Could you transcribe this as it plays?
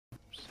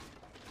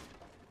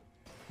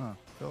Huh.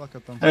 Feel like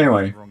I've done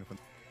Anyway. something wrong.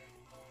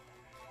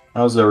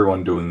 How's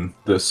everyone doing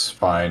this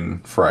fine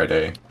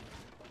Friday?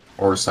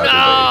 Or Saturday?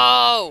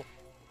 No!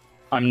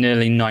 I'm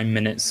nearly 9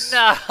 minutes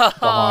No!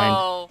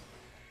 behind.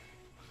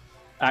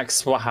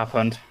 Axe, what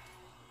happened?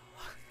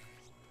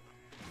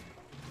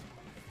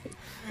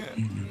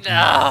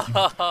 No!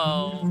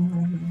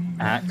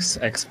 Axe,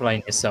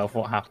 explain yourself,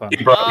 what happened?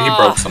 He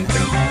broke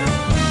something.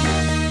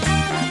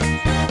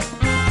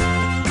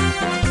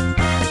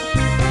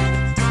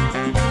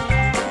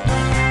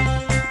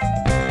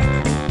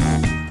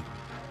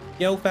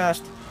 Go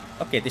fast.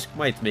 Okay, this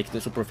might make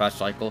the super fast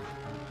cycle.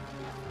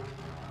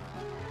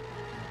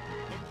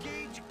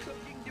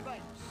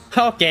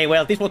 Okay,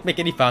 well, this won't make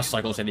any fast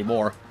cycles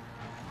anymore.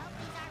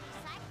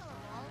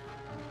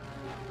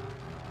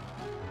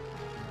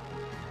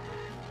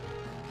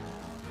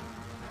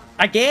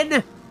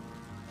 Again?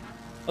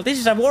 Well, this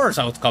is a worse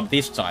outcome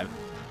this time.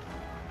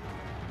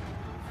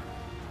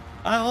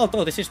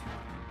 Although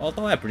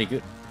I'm pretty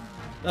good.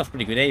 That was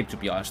pretty good aim, to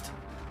be honest.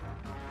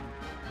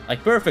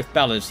 Like, perfect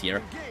balance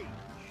here.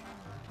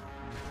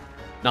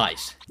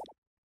 Nice.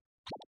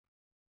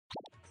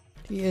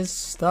 He is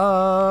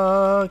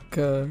stuck.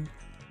 Come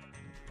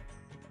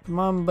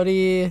on,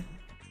 buddy.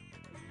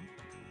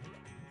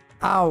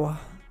 Ow.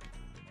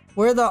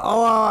 Where the...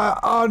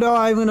 Oh no,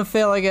 I'm gonna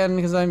fail again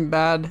because I'm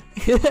bad.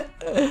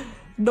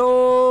 No.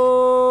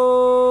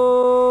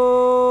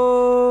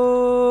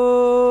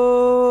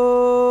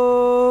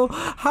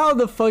 How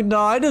the fuck? No,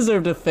 I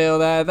deserve to fail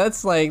that.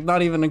 That's like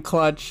not even a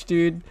clutch,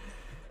 dude.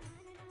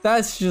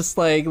 That's just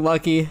like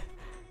lucky.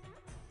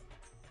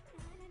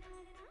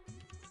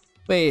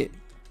 Wait,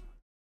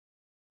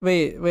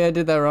 I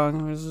did that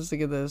wrong. I was supposed to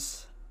get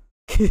this.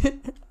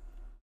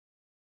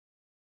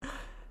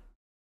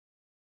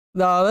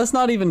 No, that's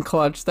not even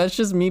clutch. That's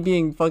just me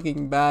being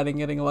fucking bad and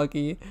getting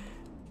lucky.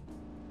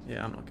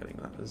 Yeah, I'm not getting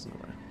that. There's no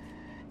way.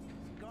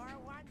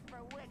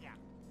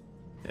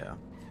 Yeah.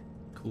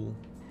 Cool.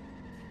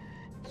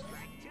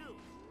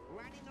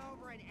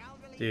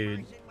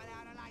 Dude.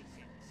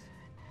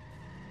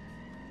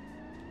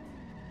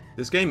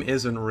 This game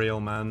isn't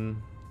real,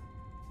 man.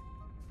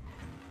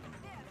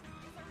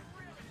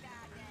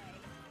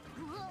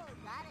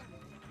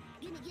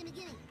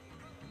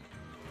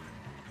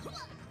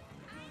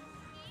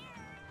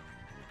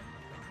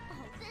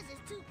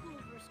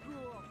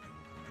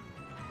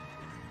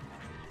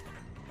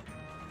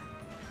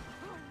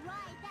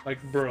 Like,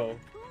 bro.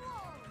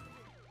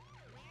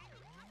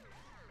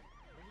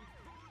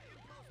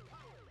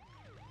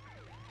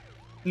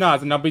 No,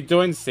 then I'll be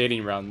doing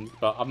seeding runs,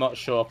 but I'm not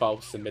sure if I'll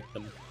submit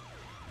them.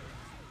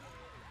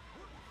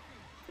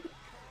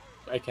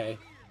 Okay.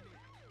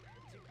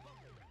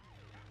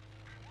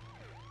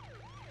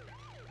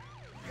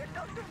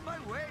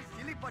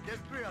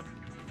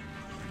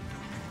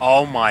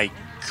 Oh my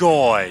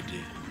god!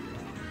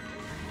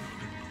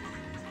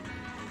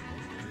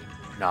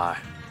 No.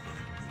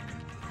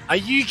 Are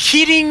you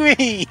kidding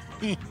me?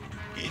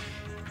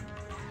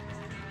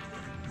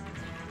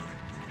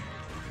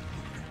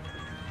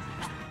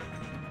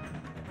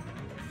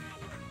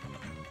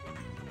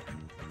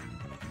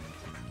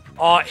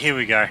 Oh, here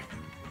we go.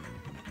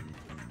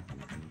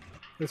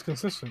 It's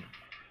consistent.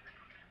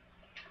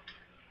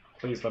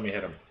 Please let me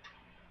hit him.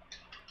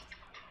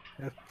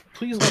 Yeah,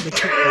 please let me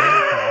kick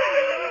the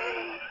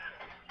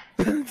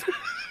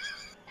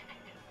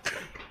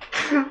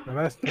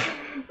now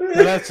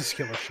that's a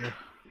skill issue.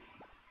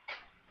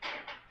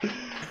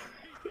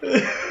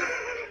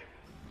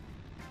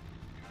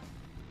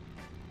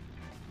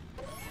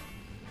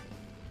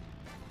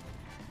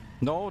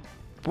 No.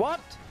 What?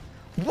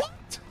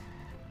 What?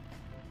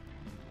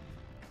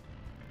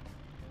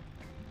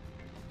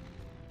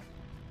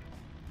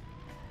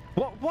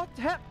 What what?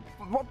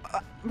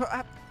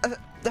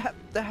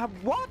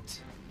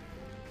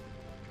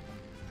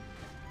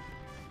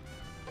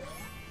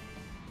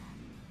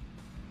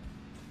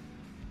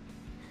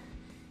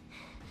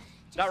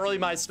 Not really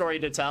my story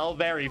to tell.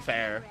 Very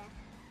fair.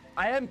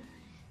 I am...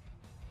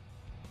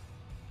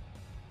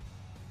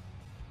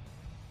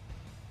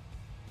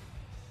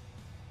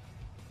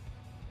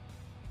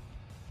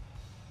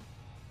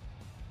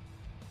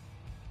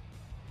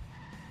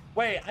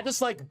 Wait, I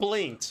just like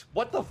blinked.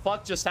 What the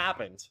fuck just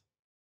happened?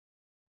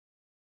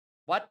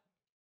 What?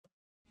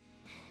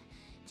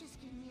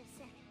 Just give me a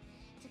second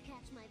to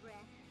catch my breath.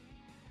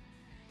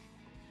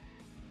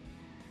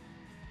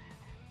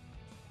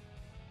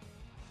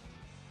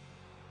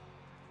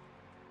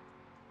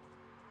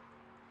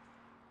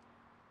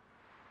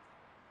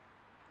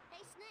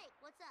 Hey Snake,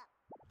 what's up?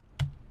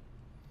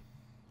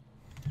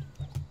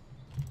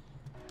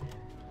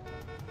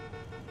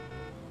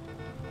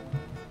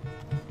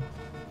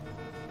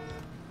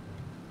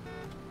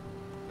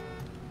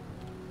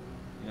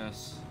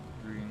 Yes,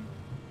 green.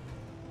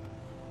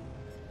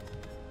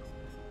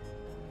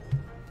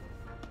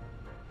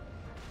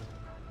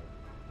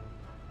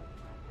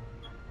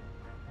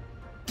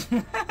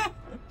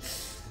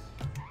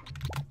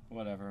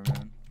 Whatever,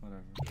 man.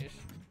 Whatever.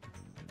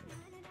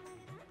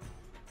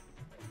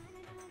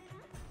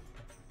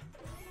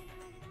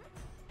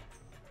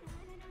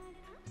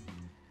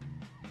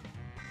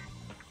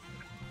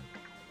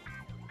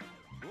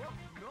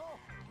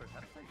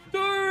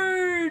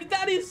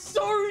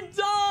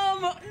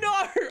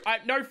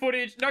 No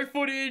footage. No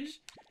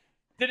footage.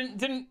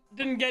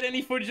 Didn't get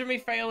any footage of me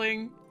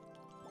failing.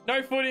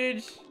 No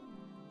footage.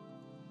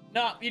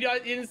 No, you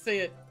didn't see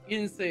it. You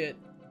didn't see it.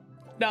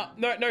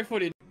 No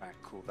footage. Alright,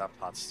 cool. That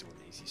part's still an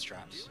easy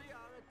straps.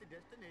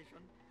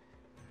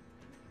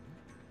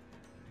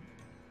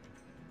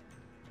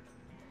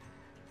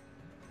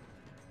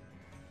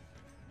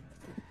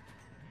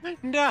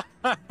 No,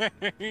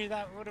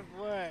 that would have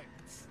worked.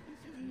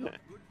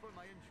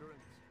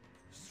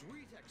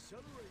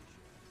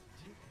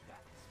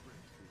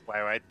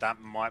 Wait,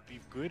 that might be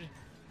good.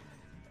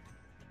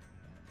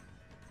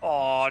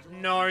 Oh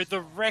no,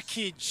 the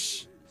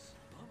wreckage!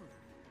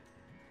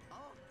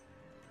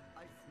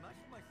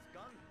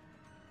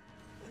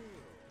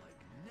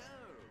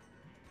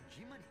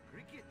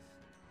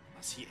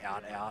 Is he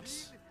out?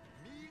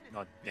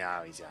 Not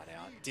now, he's out.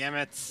 Damn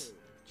it!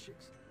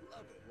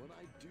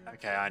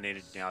 Okay, I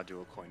need to now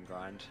do a coin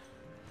grind.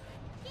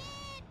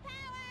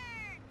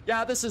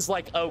 Yeah, this is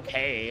like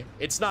okay.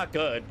 It's not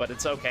good, but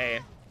it's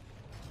okay.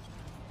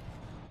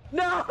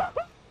 No!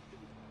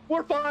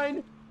 We're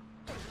fine!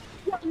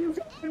 What are you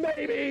doing,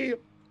 baby?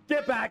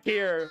 Get back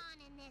here!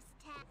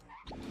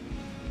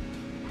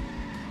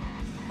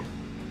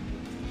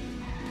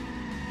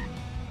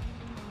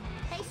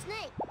 Hey,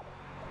 Snake.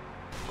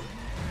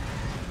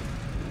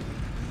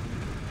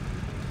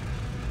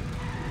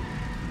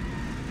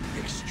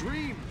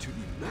 Extreme to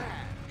the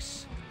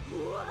max.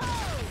 Whoa!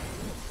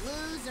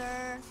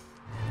 Loser.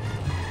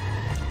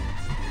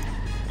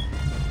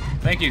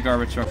 Thank you,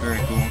 garbage truck. Very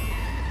cool.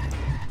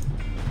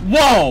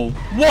 Whoa!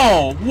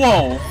 Whoa!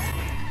 Whoa!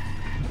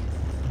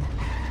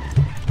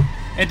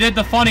 It did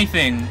the funny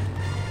thing.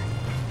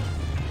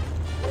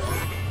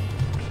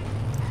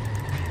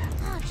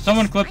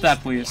 Someone clip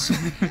that, please.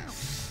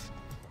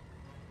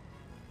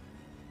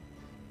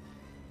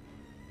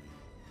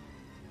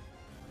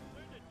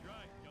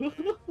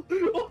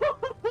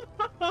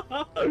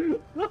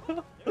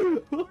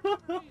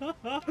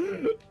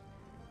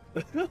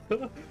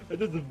 I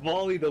just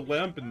volleyed a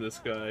lamp in this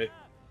guy.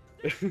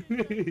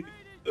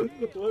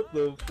 What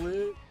the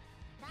flip?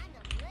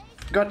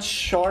 Got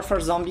short for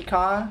zombie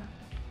car.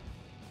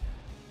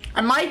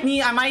 I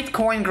might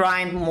coin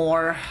grind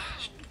more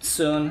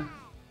soon.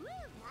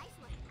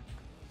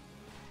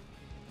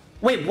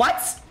 Wait,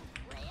 what?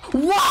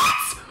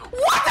 What?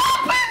 What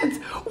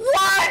happened?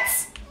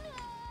 What?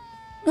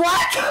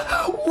 What?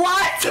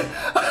 What?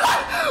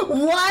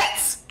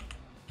 What?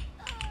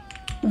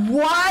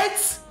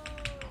 What?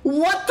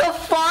 What the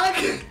fuck?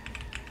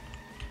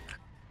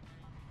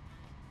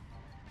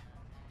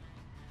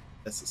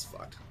 This is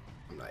fucked.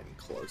 I'm not even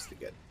close to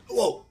get.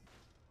 Whoa!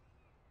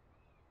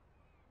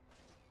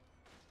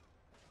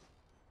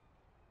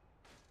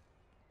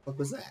 What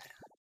was that?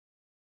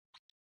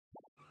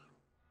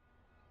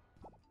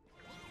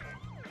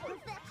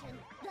 Perfection.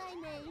 Thy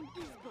name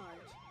is Bart.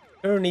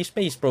 Ernie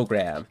Space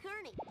Program.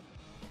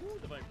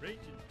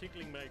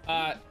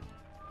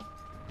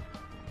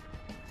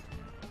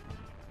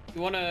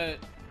 You wanna...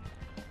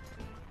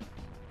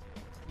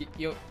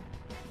 You...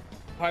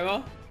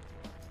 Homer?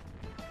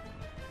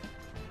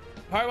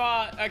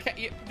 Homer,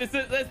 okay,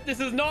 this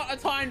is not a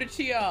time to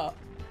cheer. I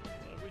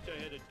wish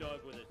I had a dog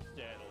with a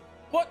saddle.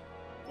 What?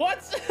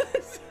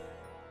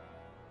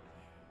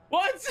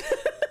 What?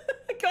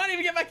 I can't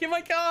even get back in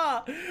my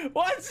car.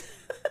 What?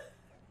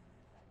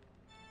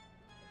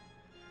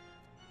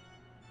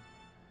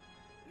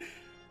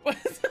 What?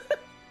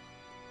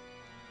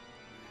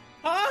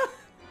 Huh?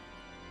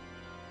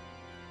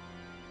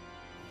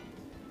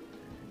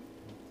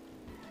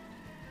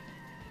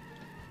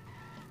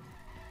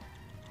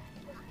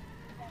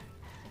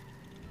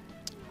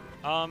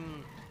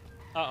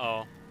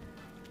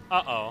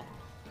 Uh-oh.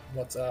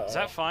 What's up? Is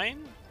that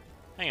fine?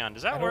 Hang on,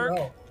 does that I don't work?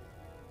 know.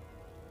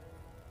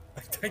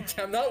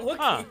 I'm not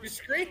looking. Huh. You're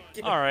screaming.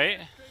 Alright.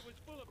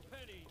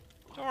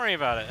 Don't worry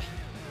about it.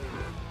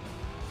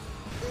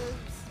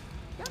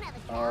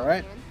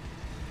 Alright.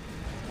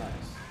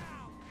 Nice.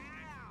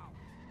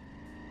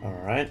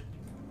 Alright.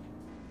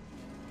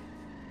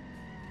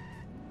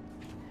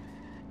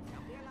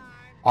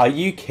 Are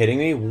you kidding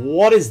me?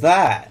 What is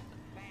that?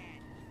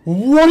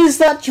 What is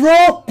that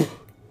drop? Hang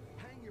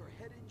your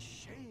head in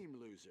shame,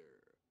 loser.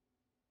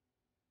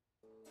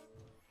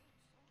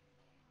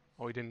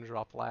 Oh, he didn't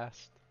drop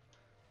last.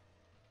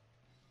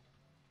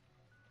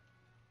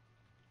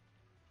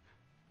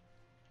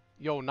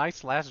 Yo,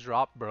 nice last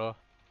drop, bro.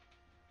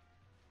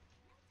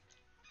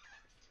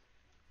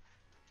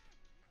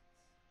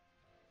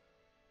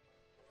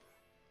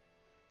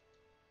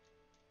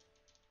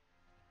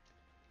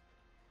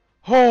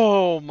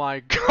 Oh my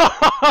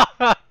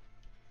god!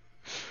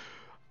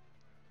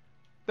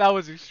 That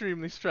was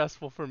extremely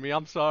stressful for me,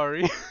 I'm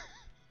sorry. This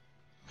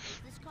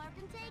car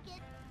can take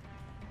it.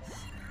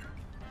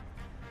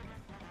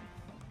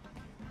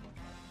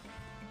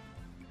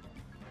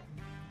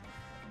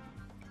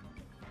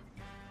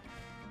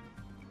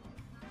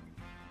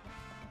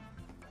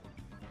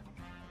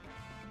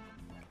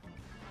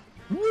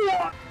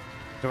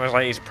 It was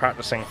like he's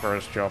practicing for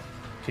his job.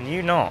 Can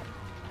you not?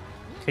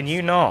 Can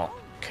you not?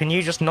 Can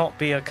you just not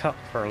be a cut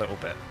for a little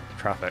bit?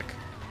 Traffic.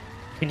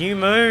 Can you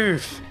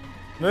move?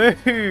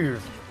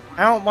 Move!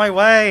 Out my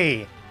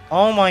way!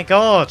 Oh my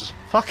god!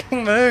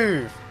 Fucking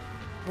move!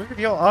 Move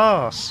your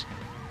ass!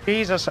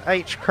 Jesus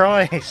H.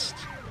 Christ!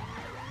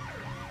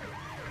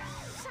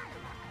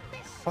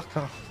 Fuck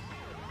off.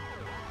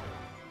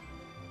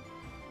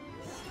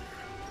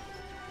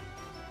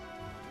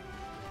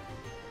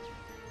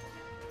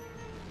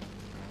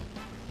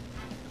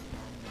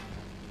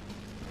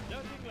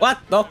 What?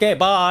 Okay,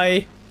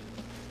 bye.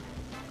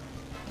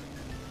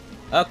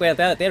 Okay,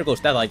 there goes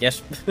that, I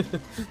guess.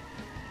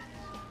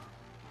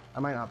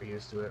 I might not be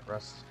used to it,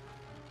 Rust.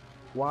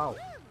 Wow.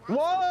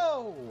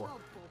 Whoa!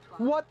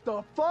 What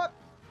the fuck?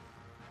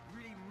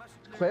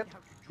 Clip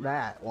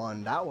that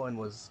one. That one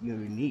was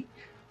unique.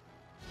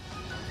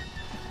 Oh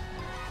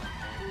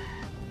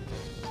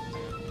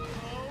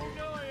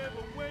no, I have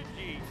a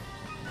wedgie.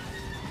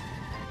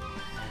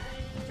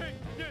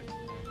 Take this.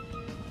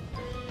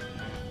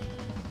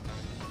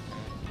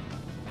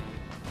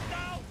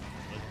 No!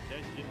 The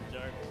sessions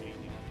are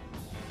cleaning.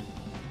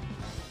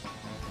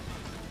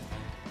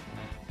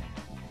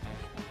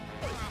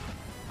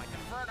 My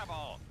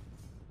convertible!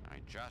 I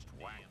just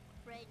whacked.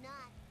 Afraid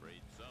not.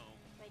 Afraid so.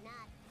 Afraid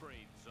not.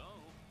 Afraid so.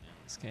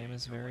 This game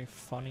is very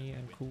funny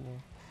and cool.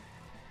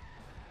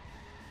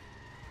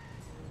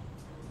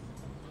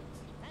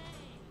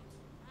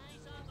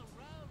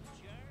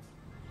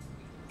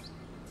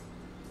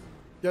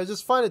 Yeah, I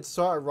just find it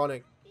so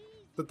ironic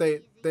that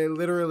they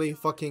literally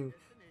fucking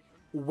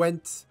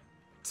went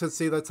to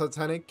see the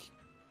Titanic,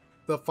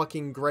 the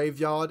fucking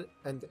graveyard,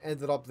 and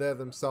ended up there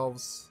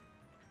themselves.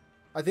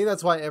 I think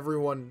that's why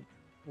everyone,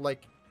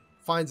 like,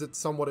 finds it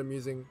somewhat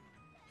amusing.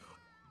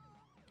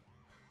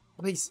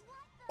 Please.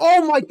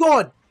 Oh my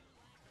god!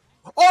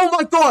 Oh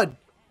my god!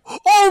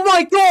 Oh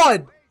my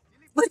god!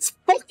 Let's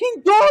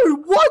fucking go!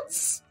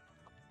 What?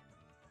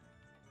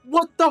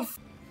 What the f-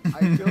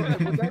 I feel like,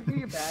 would that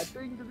be a bad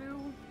thing to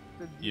do?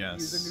 To Yes.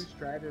 use a new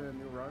strat in a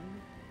new run?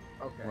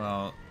 Okay.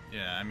 Well,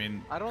 yeah, I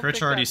mean, I don't Critch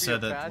think already that'd be a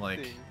said that, bad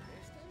like,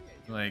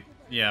 thing.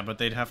 yeah, but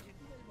they'd have.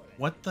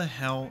 What the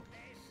hell?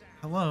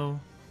 Hello?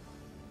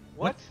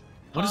 What?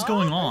 What is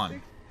going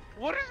on?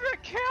 What is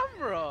that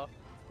camera?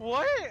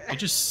 What? It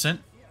just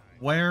sent.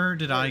 Where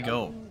did I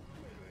go?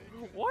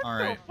 What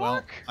Alright, the well,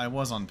 fuck? I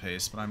was on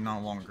pace, but I'm no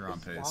longer on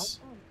pace.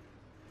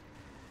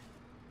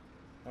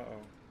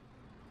 Uh-oh.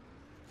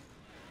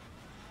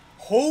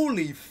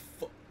 Holy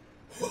fu-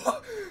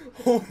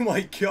 Oh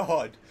my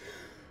god.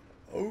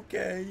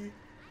 Okay.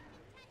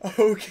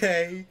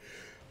 Okay.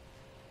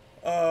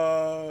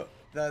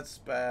 That's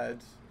bad.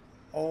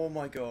 Oh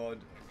my god.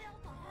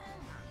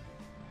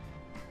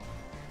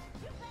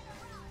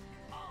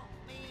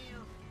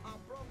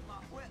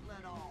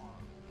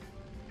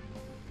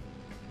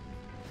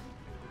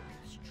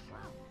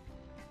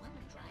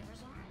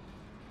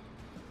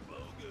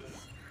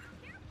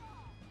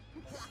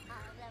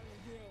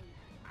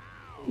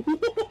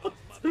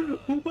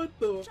 What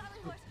the?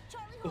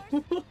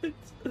 What?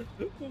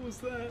 What was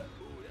that?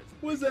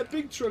 What is that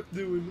big truck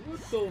doing? What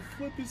the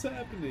flip is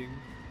happening?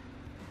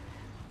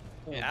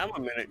 Yeah, I'm a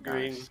minute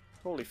green.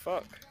 Holy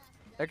fuck.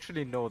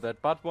 Actually, no,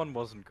 that bad one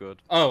wasn't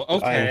good. Oh,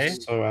 okay. I am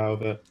so out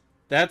of it.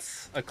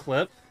 That's a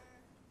clip.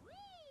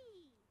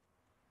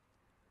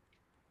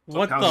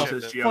 What How's the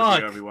this GOG,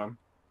 fuck? everyone?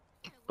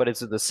 But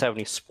it's the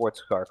 70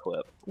 sports car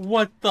clip.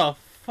 What the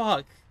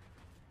fuck?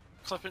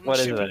 Clip it and What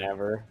is shoot it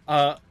ever?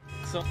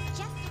 So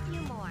Just a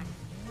few more.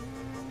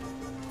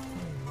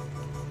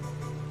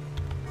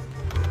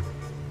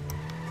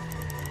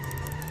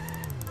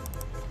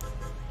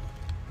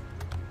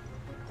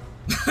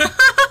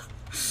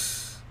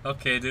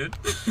 Okay, dude.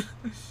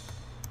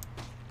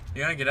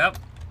 You gonna get up?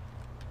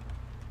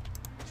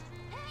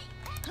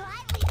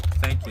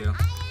 Thank you.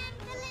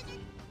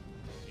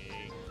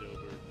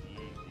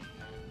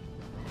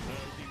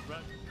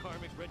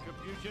 Karmic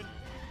retribution.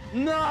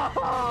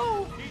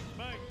 No!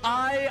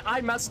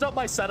 I messed up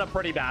my setup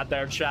pretty bad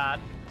there, chat.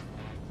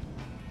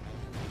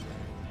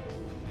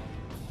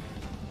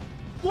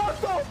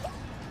 What the f-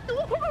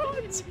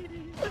 What?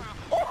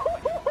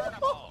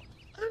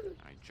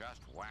 I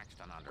just waxed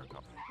an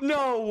undercover.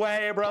 No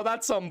way, bro.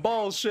 That's some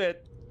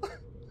bullshit.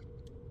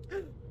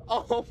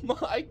 Oh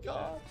my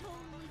god.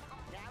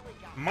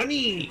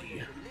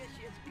 Money!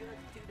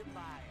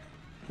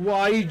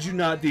 Why did you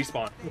not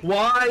despawn?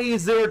 Why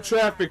is there a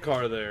traffic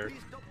car there?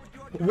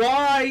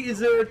 Why is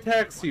there a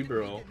taxi,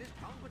 bro?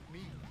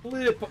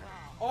 Flip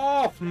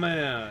off,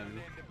 man.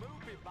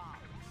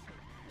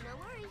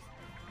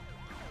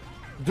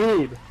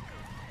 Dude.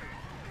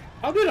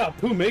 How did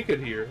Apu make it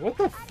here? What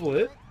the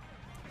flip?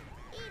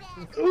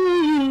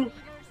 Ooh.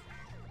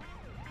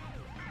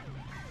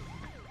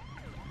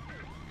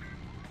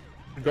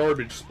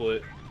 Garbage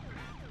split.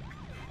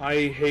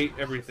 I hate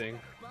everything.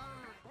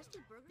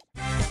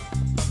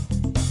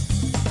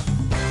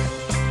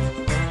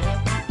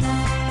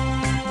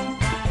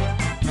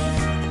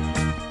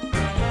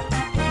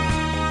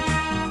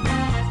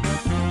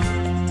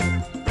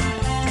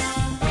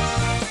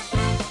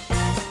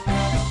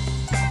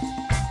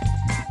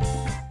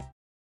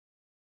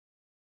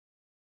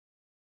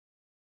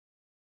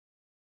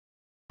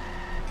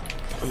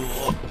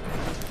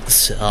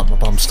 Sit up, my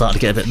bum's starting to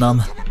get a bit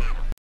numb.